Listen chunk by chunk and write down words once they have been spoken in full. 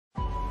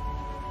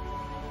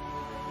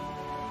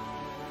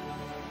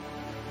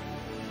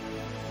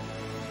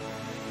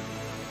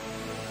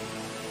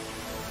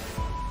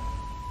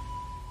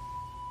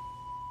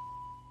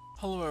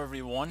Hello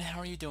everyone, how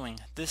are you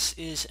doing? This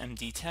is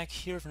MD Tech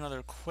here with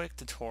another quick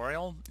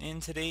tutorial. In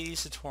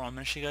today's tutorial, I'm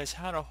going to show you guys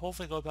how to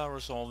hopefully go about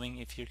resolving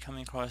if you're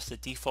coming across the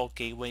default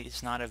gateway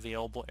is not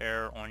available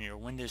error on your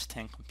Windows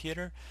 10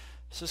 computer.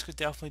 So this could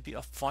definitely be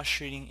a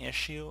frustrating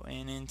issue,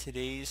 and in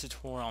today's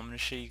tutorial I'm going to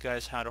show you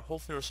guys how to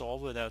hopefully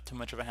resolve it without too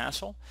much of a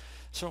hassle.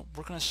 So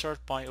we're going to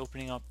start by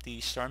opening up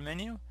the Start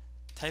menu,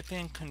 type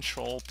in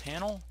Control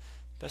Panel.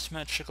 Best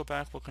match should go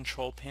back with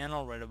Control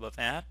Panel right above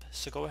App,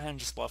 so go ahead and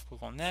just left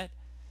click on that.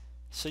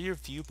 So your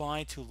view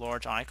by to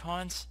large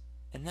icons,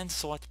 and then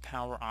select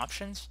Power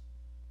Options.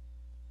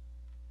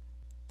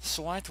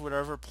 Select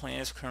whatever plan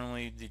is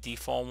currently the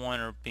default one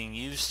or being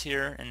used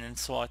here, and then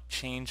select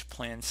Change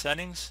Plan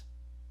Settings.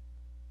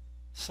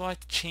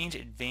 Select Change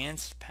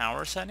Advanced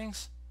Power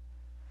Settings.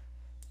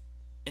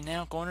 And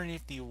now go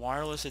underneath the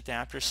wireless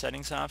adapter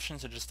settings option,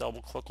 so just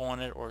double click on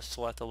it or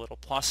select the little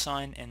plus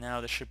sign, and now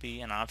there should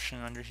be an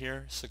option under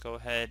here, so go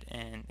ahead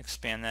and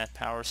expand that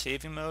power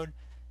saving mode.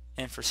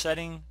 And for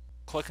setting,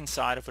 click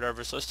inside of whatever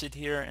is listed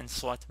here and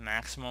select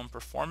maximum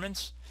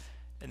performance,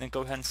 and then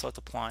go ahead and select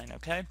applying.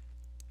 Okay,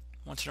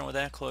 once you're done with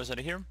that, close out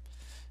of here.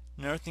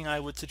 Another thing I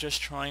would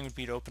suggest trying would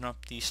be to open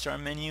up the Start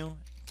menu,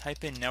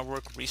 type in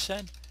Network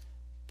Reset.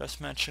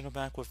 Best match should go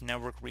back with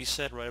Network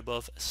Reset right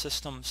above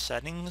System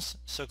Settings,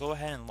 so go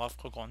ahead and left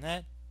click on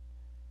that.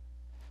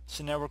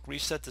 So Network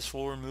Reset, this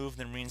will remove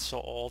and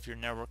reinstall all of your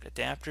network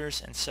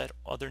adapters and set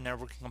other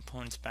networking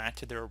components back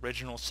to their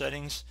original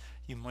settings.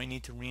 You might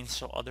need to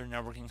reinstall other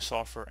networking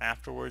software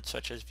afterwards,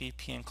 such as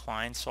VPN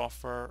client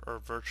software or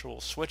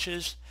virtual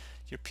switches.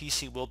 Your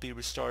PC will be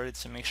restarted,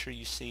 so make sure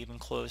you save and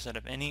close out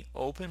of any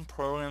open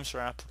programs or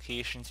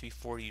applications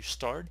before you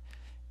start,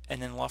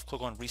 and then left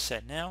click on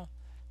Reset Now.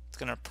 It's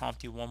going to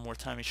prompt you one more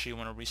time. Make sure you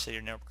want to reset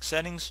your network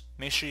settings.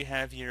 Make sure you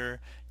have your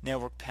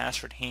network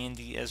password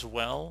handy as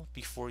well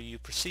before you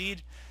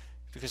proceed,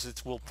 because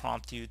it will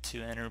prompt you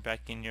to enter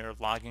back in your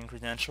login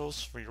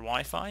credentials for your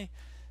Wi-Fi.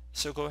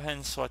 So go ahead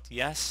and select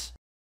yes.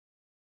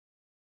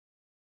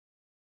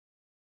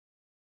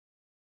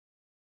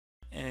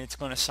 And it's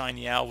going to sign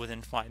you out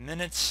within 5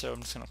 minutes. So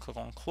I'm just going to click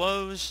on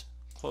close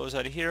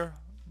out of here.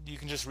 You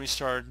can just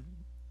restart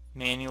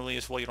manually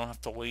as well. You don't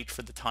have to wait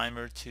for the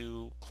timer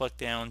to click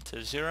down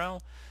to 0.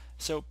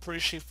 So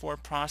pretty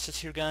straightforward process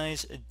here,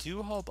 guys. I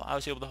do hope I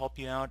was able to help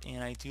you out,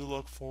 and I do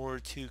look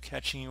forward to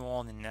catching you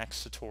all in the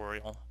next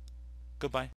tutorial. Goodbye.